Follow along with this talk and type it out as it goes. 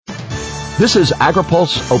This is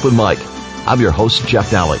AgriPulse Open Mic. I'm your host, Jeff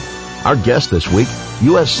Dowling. Our guest this week,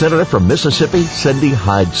 U.S. Senator from Mississippi, Cindy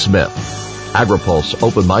Hyde-Smith. AgriPulse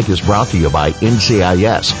Open Mic is brought to you by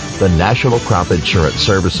NCIS, the National Crop Insurance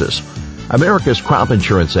Services. America's crop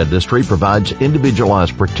insurance industry provides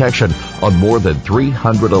individualized protection on more than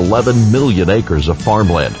 311 million acres of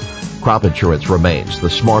farmland. Crop insurance remains the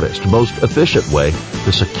smartest, most efficient way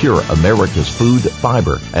to secure America's food,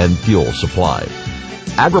 fiber, and fuel supply.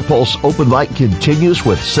 AgriPulse Open Mic continues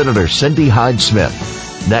with Senator Cindy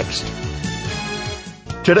Hyde-Smith. Next.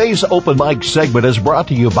 Today's Open Mic segment is brought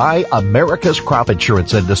to you by America's crop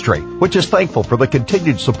insurance industry, which is thankful for the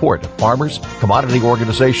continued support of farmers, commodity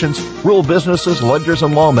organizations, rural businesses, lenders,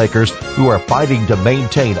 and lawmakers who are fighting to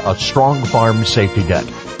maintain a strong farm safety net.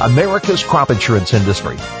 America's crop insurance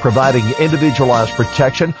industry, providing individualized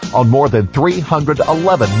protection on more than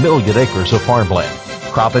 311 million acres of farmland.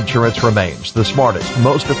 Crop insurance remains the smartest,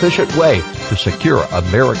 most efficient way to secure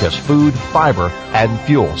America's food, fiber, and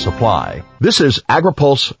fuel supply. This is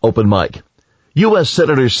AgriPulse Open Mic. U.S.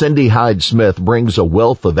 Senator Cindy Hyde-Smith brings a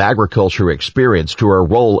wealth of agriculture experience to her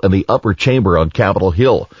role in the upper chamber on Capitol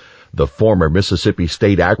Hill. The former Mississippi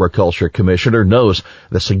State Agriculture Commissioner knows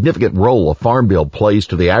the significant role a farm bill plays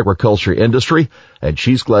to the agriculture industry, and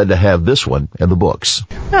she's glad to have this one in the books.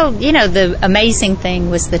 Well, the amazing thing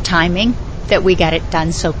was the timing that we got it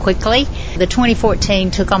done so quickly. The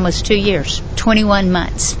 2014 took almost 2 years, 21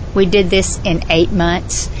 months. We did this in 8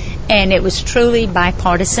 months, and it was truly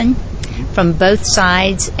bipartisan from both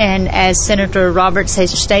sides. And as Senator Roberts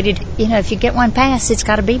has stated, if you get one passed, it's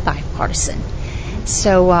got to be bipartisan.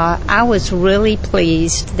 So I was really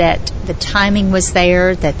pleased that the timing was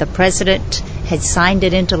there, that the president had signed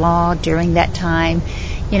it into law during that time.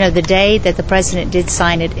 The day that the president did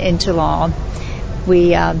sign it into law,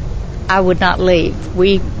 I would not leave.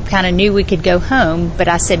 We kind of knew we could go home, but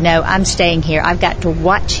I said, no, I'm staying here. I've got to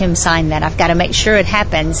watch him sign that. I've got to make sure it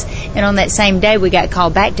happens. And on that same day, we got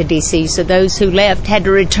called back to D.C., so those who left had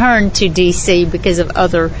to return to D.C. because of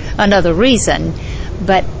another reason.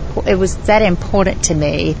 But it was that important to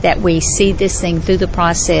me that we see this thing through the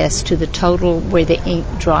process to the total where the ink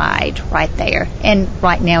dried right there. And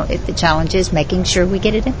right now, the challenge is making sure we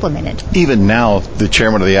get it implemented. Even now, the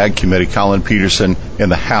chairman of the Ag Committee, Colin Peterson, in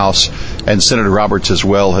the House, and Senator Roberts as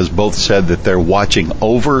well, has both said that they're watching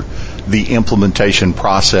over the implementation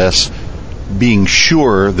process, being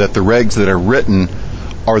sure that the regs that are written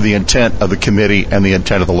are the intent of the committee and the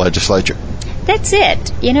intent of the legislature. That's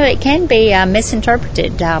it. It can be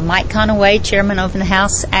misinterpreted. Mike Conaway, chairman of the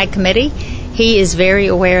House Ag Committee, he is very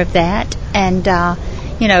aware of that. And,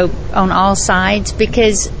 on all sides,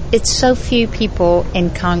 because it's so few people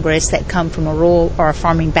in Congress that come from a rural or a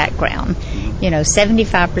farming background.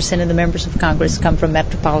 75% of the members of Congress come from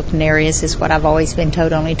metropolitan areas, is what I've always been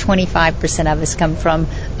told. Only 25% of us come from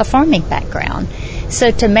a farming background.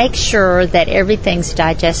 So to make sure that everything's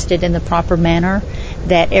digested in the proper manner,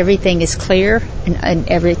 that everything is clear and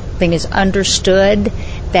everything is understood,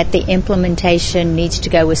 that the implementation needs to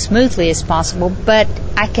go as smoothly as possible. But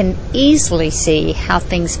I can easily see how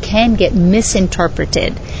things can get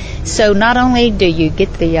misinterpreted. So not only do you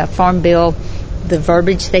get the farm bill, the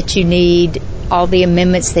verbiage that you need, all the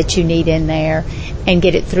amendments that you need in there, and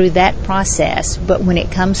get it through that process, but when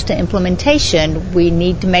it comes to implementation, we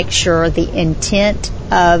need to make sure the intent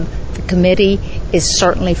of the committee is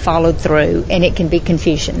certainly followed through, and it can be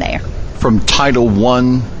confusion there. From Title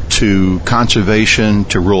I to conservation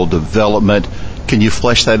to rural development, can you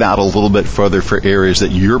flesh that out a little bit further for areas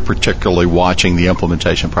that you're particularly watching the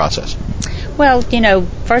implementation process? Well,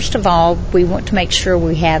 first of all, we want to make sure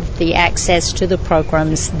we have the access to the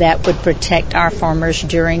programs that would protect our farmers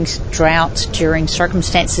during droughts, during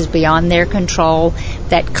circumstances beyond their control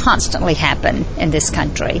that constantly happen in this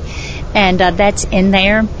country. And that's in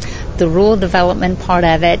there. The rural development part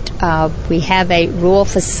of it, we have a rural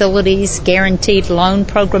facilities guaranteed loan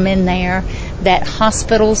program in there that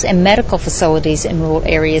hospitals and medical facilities in rural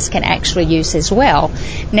areas can actually use as well.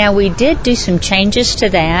 Now, we did do some changes to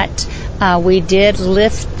that. We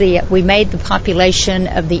made the population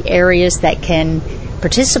of the areas that can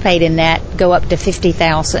participate in that go up to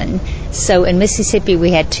 50,000. So in Mississippi,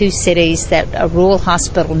 we had 2 cities that a rural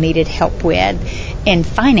hospital needed help with in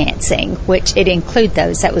financing, which it included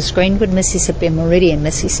those. That was Greenwood, Mississippi, and Meridian,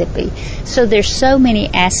 Mississippi. So there's so many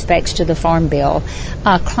aspects to the Farm Bill.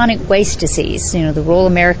 Chronic waste disease, the rural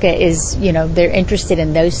America is, they're interested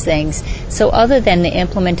in those things. So other than the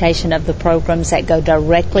implementation of the programs that go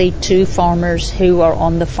directly to farmers who are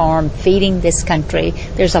on the farm feeding this country,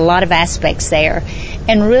 there's a lot of aspects there.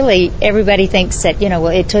 And really, everybody thinks that,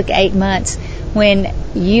 it took 8 months. When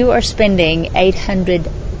you are spending $800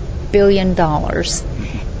 billion.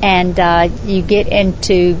 And you get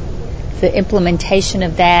into the implementation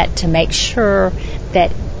of that to make sure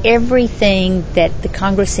that everything that the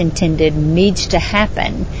Congress intended needs to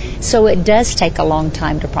happen. So it does take a long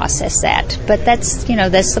time to process that. But that's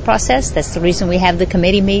the process. That's the reason we have the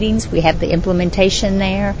committee meetings. We have the implementation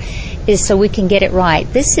there, is so we can get it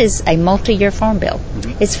right. This is a multi-year farm bill.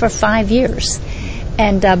 It's for 5 years.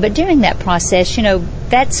 And but during that process,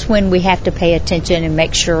 that's when we have to pay attention and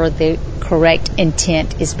make sure the correct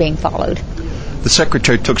intent is being followed. The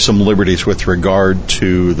Secretary took some liberties with regard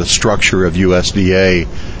to the structure of USDA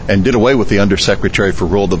and did away with the Undersecretary for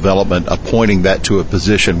Rural Development, appointing that to a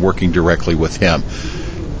position working directly with him.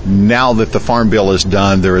 Now that the Farm Bill is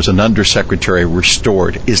done, there is an Undersecretary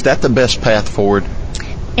restored. Is that the best path forward?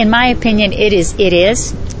 In my opinion, it is.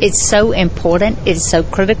 It's so important. It's so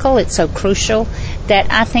critical. It's so crucial that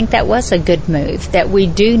I think that was a good move, that we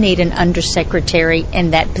do need an undersecretary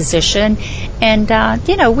in that position. And,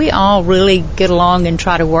 we all really get along and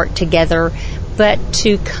try to work together. But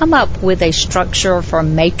to come up with a structure for a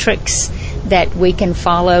matrix that we can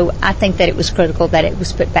follow, I think that it was critical that it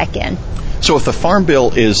was put back in. So if the Farm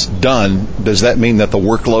Bill is done, does that mean that the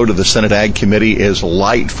workload of the Senate Ag Committee is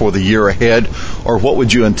light for the year ahead? Or what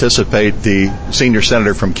would you anticipate the senior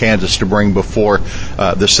senator from Kansas to bring before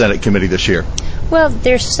the Senate Committee this year? Well,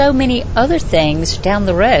 there's so many other things down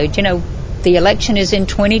the road. The election is in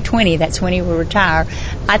 2020. That's when he will retire.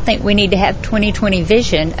 I think we need to have 2020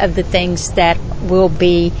 vision of the things that will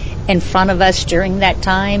be in front of us during that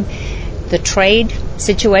time. The trade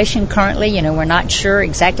situation currently, we're not sure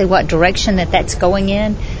exactly what direction that's going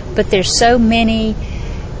in, but there's so many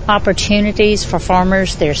opportunities for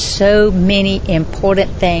farmers. There's so many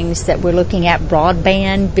important things that we're looking at,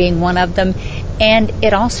 broadband being one of them, and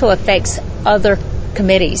it also affects other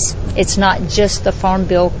committees. It's not just the Farm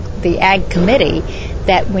Bill, the Ag Committee,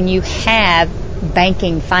 that when you have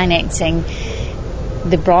banking, financing,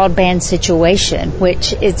 the broadband situation,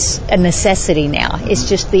 which it's a necessity now. It's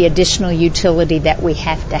just the additional utility that we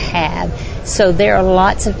have to have. So there are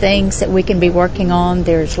lots of things that we can be working on.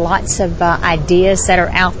 There's lots of ideas that are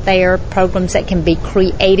out there, programs that can be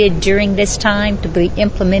created during this time to be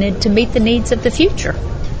implemented to meet the needs of the future.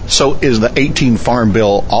 So is the 18 Farm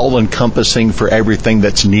Bill all-encompassing for everything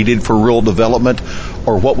that's needed for rural development,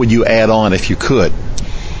 or what would you add on if you could?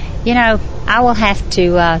 I'll have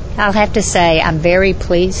to say I'm very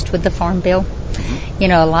pleased with the Farm Bill.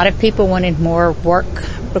 A lot of people wanted more work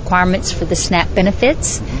requirements for the SNAP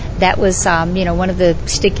benefits. That was, one of the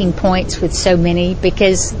sticking points with so many,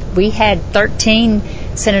 because we had 13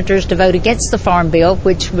 senators to vote against the Farm Bill,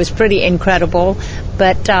 which was pretty incredible.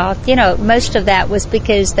 But, most of that was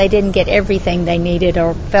because they didn't get everything they needed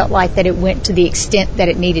or felt like that it went to the extent that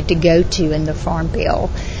it needed to go to in the Farm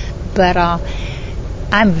Bill. But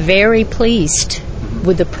I'm very pleased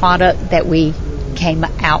with the product that we came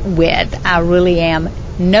out with. I really am.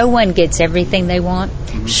 No one gets everything they want.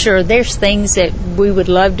 Sure, there's things that we would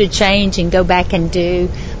love to change and go back and do,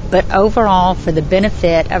 but overall, for the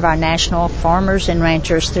benefit of our national farmers and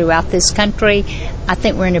ranchers throughout this country, I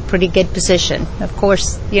think we're in a pretty good position. Of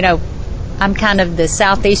course, I'm kind of the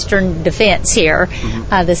southeastern defense here.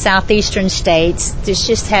 The southeastern states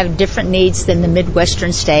just have different needs than the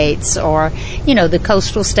midwestern states, or, the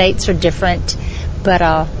coastal states are different. But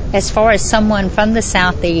as far as someone from the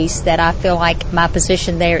southeast, that I feel like my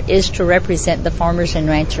position there is to represent the farmers and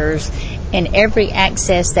ranchers in every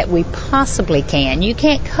access that we possibly can. You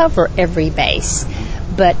can't cover every base,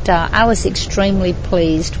 but I was extremely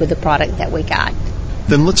pleased with the product that we got.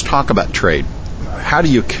 Then let's talk about trade. How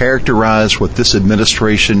do you characterize what this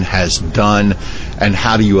administration has done, and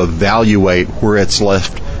how do you evaluate where it's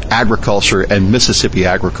left agriculture and Mississippi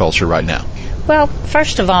agriculture right now? Well,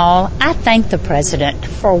 first of all, I thank the President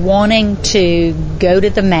for wanting to go to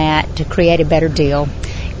the mat to create a better deal.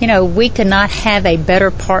 We could not have a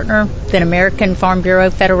better partner than American Farm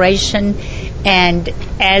Bureau Federation, and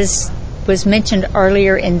as was mentioned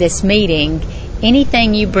earlier in this meeting,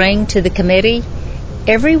 anything you bring to the committee,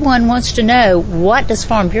 everyone wants to know, what does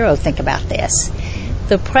Farm Bureau think about this?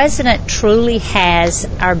 The President truly has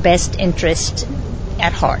our best interest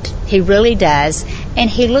at heart. He really does. And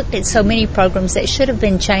he looked at so many programs that should have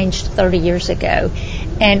been changed 30 years ago,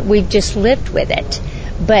 and we've just lived with it.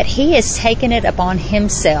 But he has taken it upon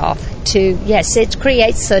himself to, yes, it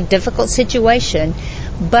creates a difficult situation,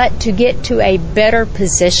 but to get to a better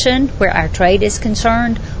position where our trade is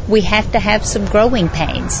concerned, we have to have some growing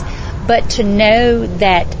pains. But to know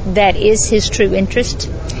that that is his true interest,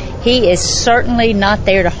 he is certainly not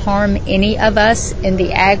there to harm any of us in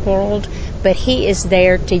the ag world, but he is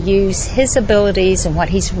there to use his abilities, and what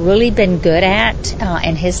he's really been good at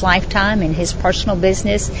in his lifetime, in his personal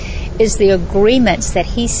business, is the agreements that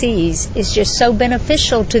he sees is just so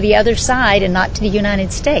beneficial to the other side and not to the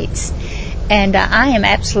United States. And I am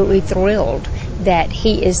absolutely thrilled that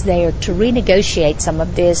he is there to renegotiate some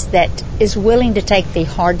of this, that is willing to take the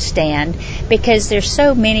hard stand, because there's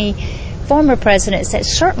so many former presidents that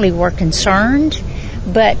certainly were concerned,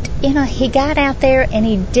 but, he got out there and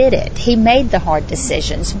he did it. He made the hard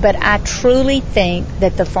decisions. But I truly think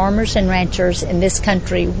that the farmers and ranchers in this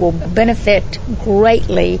country will benefit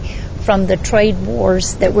greatly from the trade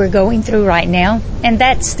wars that we're going through right now. And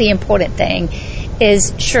that's the important thing,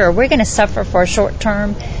 is sure, we're going to suffer for a short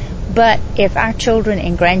term, but if our children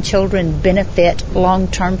and grandchildren benefit long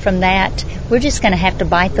term from that, we're just going to have to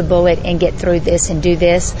bite the bullet and get through this and do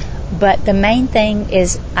this. But the main thing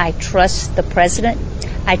is I trust the president.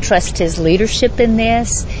 I trust his leadership in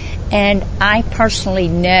this. And I personally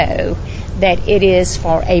know that it is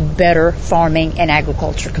for a better farming and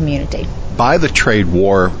agriculture community. By the trade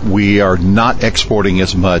war, we are not exporting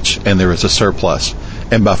as much, and there is a surplus.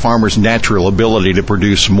 And by farmers' natural ability to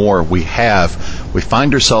produce more, we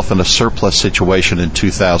find ourselves in a surplus situation in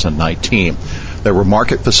 2019. There were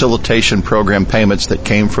market facilitation program payments that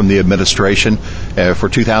came from the administration for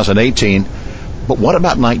 2018. But what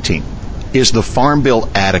about 19? Is the Farm Bill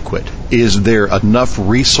adequate? Is there enough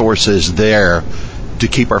resources there to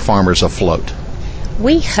keep our farmers afloat?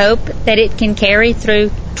 We hope that it can carry through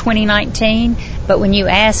 2019, but when you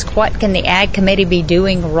ask what can the Ag Committee be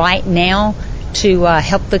doing right now to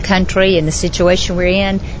help the country in the situation we're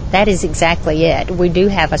in, that is exactly it. We do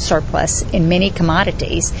have a surplus in many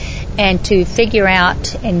commodities, and to figure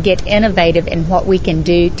out and get innovative in what we can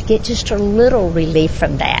do to get just a little relief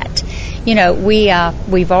from that.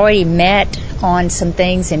 We've already met on some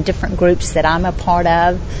things in different groups that I'm a part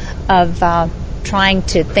of trying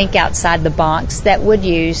to think outside the box that would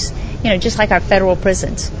use, just like our federal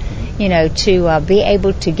prisons, to be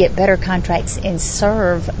able to get better contracts and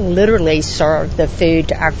literally serve the food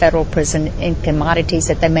to our federal prison in commodities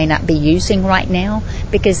that they may not be using right now,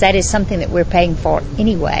 because that is something that we're paying for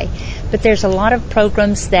anyway. But there's a lot of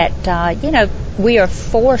programs that, we are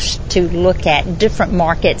forced to look at different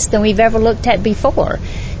markets than we've ever looked at before.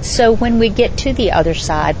 So when we get to the other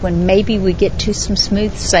side, when maybe we get to some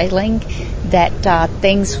smooth sailing, that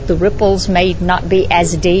the ripples may not be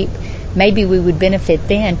as deep, maybe we would benefit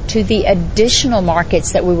then to the additional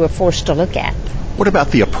markets that we were forced to look at. What about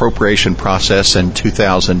the appropriation process in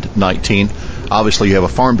 2019? Obviously, you have a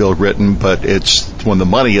farm bill written, but it's when the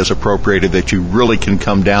money is appropriated that you really can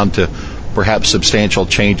come down to perhaps substantial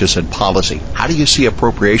changes in policy. How do you see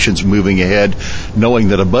appropriations moving ahead, knowing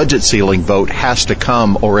that a budget ceiling vote has to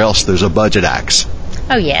come or else there's a budget axe?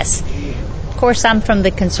 Oh, yes. Of course, I'm from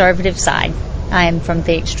the conservative side. I am from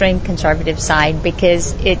the extreme conservative side,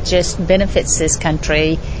 because it just benefits this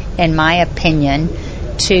country, in my opinion,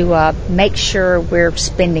 to make sure we're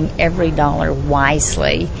spending every dollar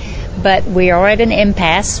wisely. But we are at an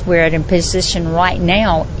impasse. We're at a position right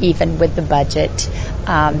now, even with the budget,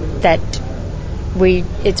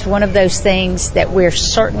 it's one of those things that we're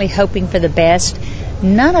certainly hoping for the best.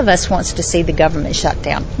 None of us wants to see the government shut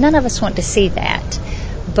down. None of us want to see that.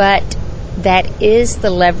 But that is the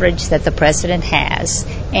leverage that the president has,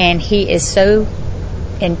 and he is so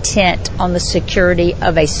intent on the security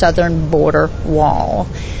of a southern border wall.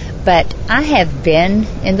 But I have been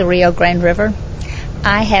in the Rio Grande River.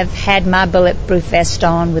 I have had my bulletproof vest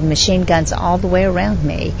on with machine guns all the way around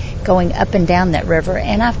me, going up and down that river.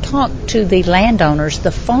 And I've talked to the landowners, the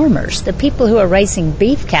farmers, the people who are raising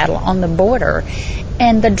beef cattle on the border.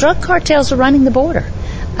 And the drug cartels are running the border.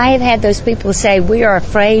 I have had those people say, we are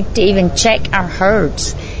afraid to even check our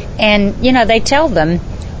herds. And, they tell them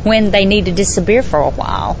when they need to disappear for a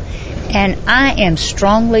while. And I am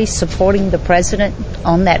strongly supporting the president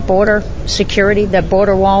on that border security, the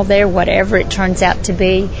border wall there, whatever it turns out to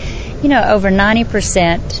be. Over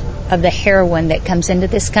 90% of the heroin that comes into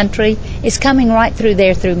this country is coming right through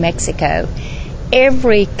there, through Mexico.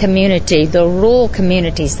 Every community, the rural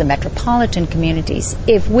communities, the metropolitan communities,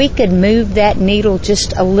 if we could move that needle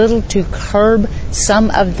just a little to curb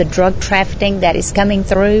some of the drug trafficking that is coming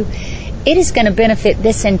through, it is going to benefit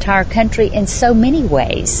this entire country in so many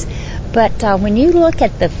ways. But when you look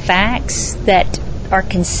at the facts that are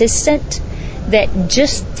consistent, that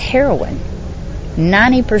just heroin,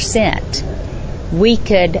 90%, we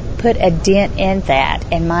could put a dent in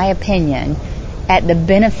that, in my opinion, at the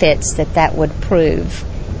benefits that would prove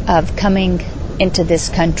of coming into this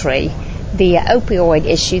country. The opioid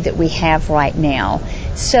issue that we have right now,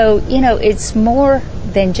 So, it's more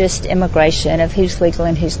than just immigration of who's legal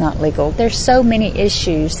and who's not legal. There's so many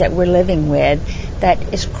issues that we're living with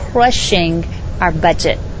that is crushing our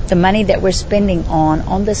budget, the money that we're spending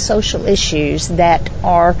on the social issues that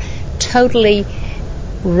are totally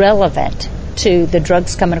relevant to the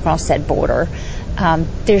drugs coming across that border.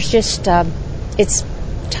 There's just, it's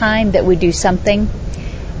time that we do something.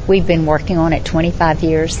 We've been working on it 25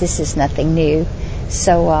 years. This is nothing new.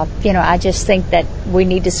 So, I just think that we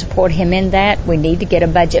need to support him in that. We need to get a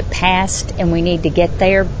budget passed, and we need to get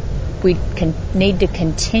there. We need to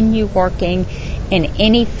continue working in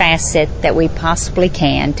any facet that we possibly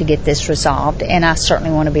can to get this resolved, and I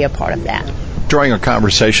certainly want to be a part of that. Drawing our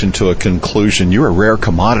conversation to a conclusion, you're a rare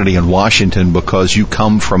commodity in Washington because you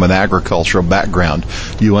come from an agricultural background.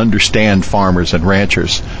 You understand farmers and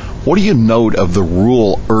ranchers. What do you note of the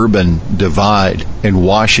rural-urban divide in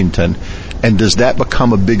Washington, and does that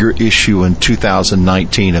become a bigger issue in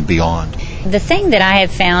 2019 and beyond? The thing that I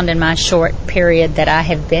have found in my short period that I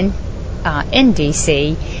have been in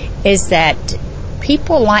D.C. is that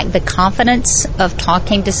people like the confidence of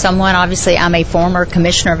talking to someone. Obviously, I'm a former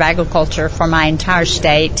commissioner of agriculture for my entire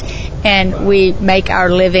state, and we make our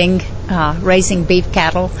living raising beef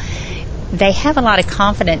cattle. They have a lot of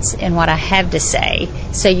confidence in what I have to say.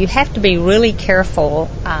 So you have to be really careful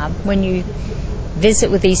when you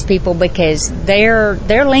visit with these people, because they're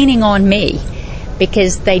leaning on me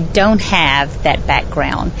because they don't have that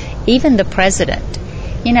background. Even the president,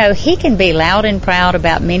 he can be loud and proud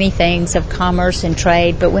about many things of commerce and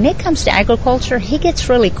trade, but when it comes to agriculture, he gets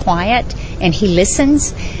really quiet and he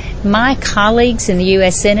listens. My colleagues in the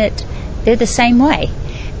U.S. Senate, they're the same way.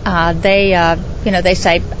 They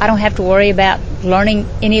say, I don't have to worry about learning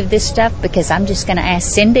any of this stuff because I'm just going to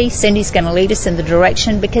ask Cindy. Cindy's going to lead us in the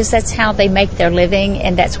direction, because that's how they make their living,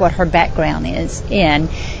 and that's what her background is in.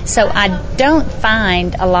 So I don't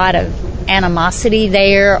find a lot of animosity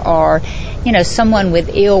there, or, someone with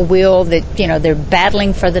ill will that, they're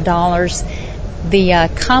battling for the dollars. The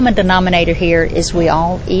common denominator here is we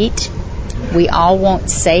all eat. We all want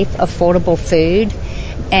safe, affordable food.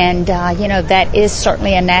 And, that is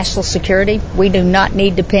certainly a national security. We do not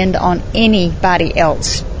need to depend on anybody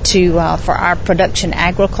else for our production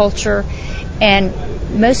agriculture.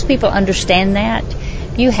 And most people understand that.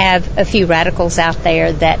 You have a few radicals out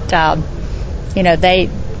there that,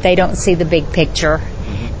 they don't see the big picture.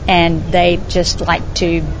 And they just like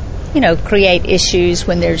to, create issues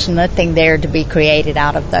when there's nothing there to be created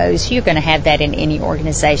out of those. You're going to have that in any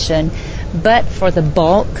organization. But for the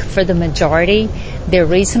bulk, for the majority, they're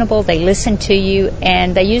reasonable, they listen to you,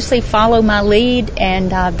 and they usually follow my lead.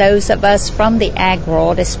 And those of us from the ag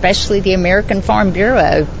world, especially the American Farm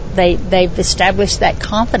Bureau, they've established that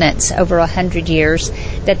confidence over 100 years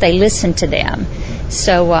that they listen to them.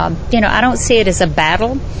 So, I don't see it as a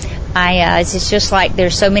battle. It's just like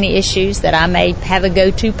there's so many issues that I may have a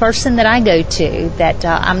go-to person that I go to that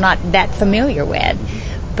I'm not that familiar with.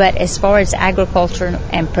 But as far as agriculture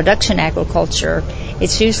and production agriculture,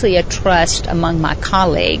 it's usually a trust among my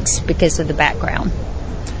colleagues because of the background.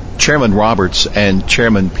 Chairman Roberts and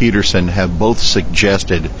Chairman Peterson have both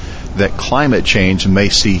suggested that climate change may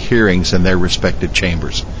see hearings in their respective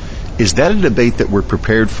chambers. Is that a debate that we're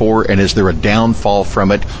prepared for, and is there a downfall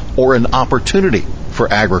from it or an opportunity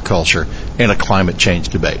for agriculture in a climate change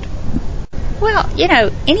debate? Well,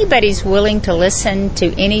 anybody's willing to listen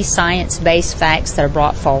to any science-based facts that are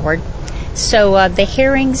brought forward. So the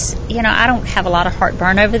hearings, I don't have a lot of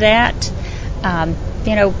heartburn over that.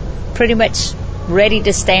 Pretty much ready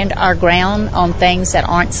to stand our ground on things that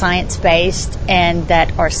aren't science-based and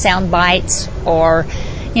that are sound bites or,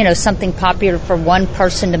 something popular for one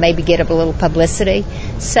person to maybe get a little publicity.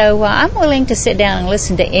 So I'm willing to sit down and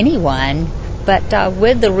listen to anyone, but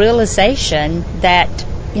with the realization that,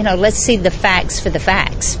 let's see the facts for the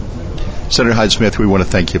facts. Senator Hyde-Smith, we want to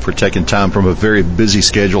thank you for taking time from a very busy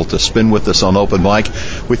schedule to spend with us on Open Mic.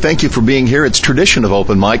 We thank you for being here. It's tradition of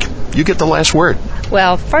Open Mic. You get the last word.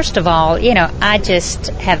 Well, first of all, I just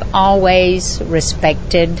have always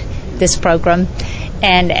respected this program.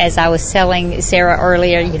 And as I was telling Sarah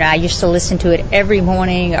earlier, I used to listen to it every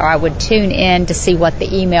morning, or I would tune in to see what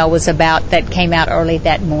the email was about that came out early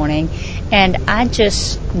that morning. And I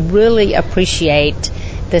just really appreciate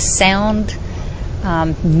the sound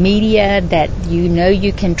media that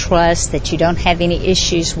you can trust, that you don't have any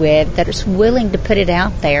issues with, that is willing to put it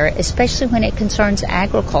out there, especially when it concerns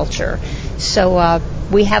agriculture. So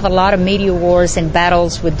we have a lot of media wars and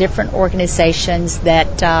battles with different organizations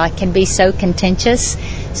that can be so contentious.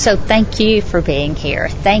 So thank you for being here.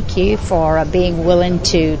 Thank you for being willing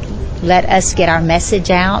to let us get our message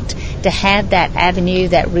out, to have that avenue,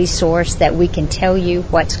 that resource that we can tell you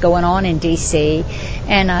what's going on in D.C.,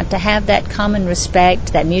 and to have that common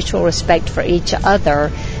respect, that mutual respect for each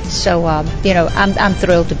other. So, I'm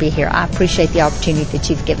thrilled to be here. I appreciate the opportunity that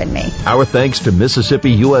you've given me. Our thanks to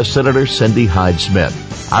Mississippi U.S. Senator Cindy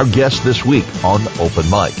Hyde-Smith, our guest this week on Open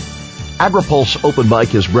Mic. AgriPulse Open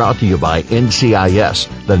Mic is brought to you by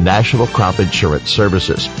NCIS, the National Crop Insurance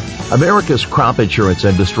Services. America's crop insurance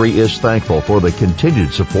industry is thankful for the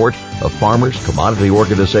continued support of farmers, commodity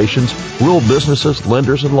organizations, rural businesses,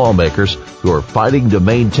 lenders, and lawmakers who are fighting to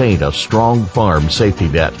maintain a strong farm safety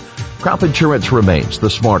net. Crop insurance remains the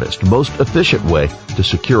smartest, most efficient way to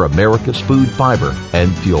secure America's food, fiber,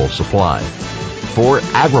 and fuel supply. For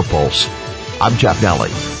AgriPulse, I'm Jeff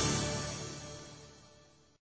Nally.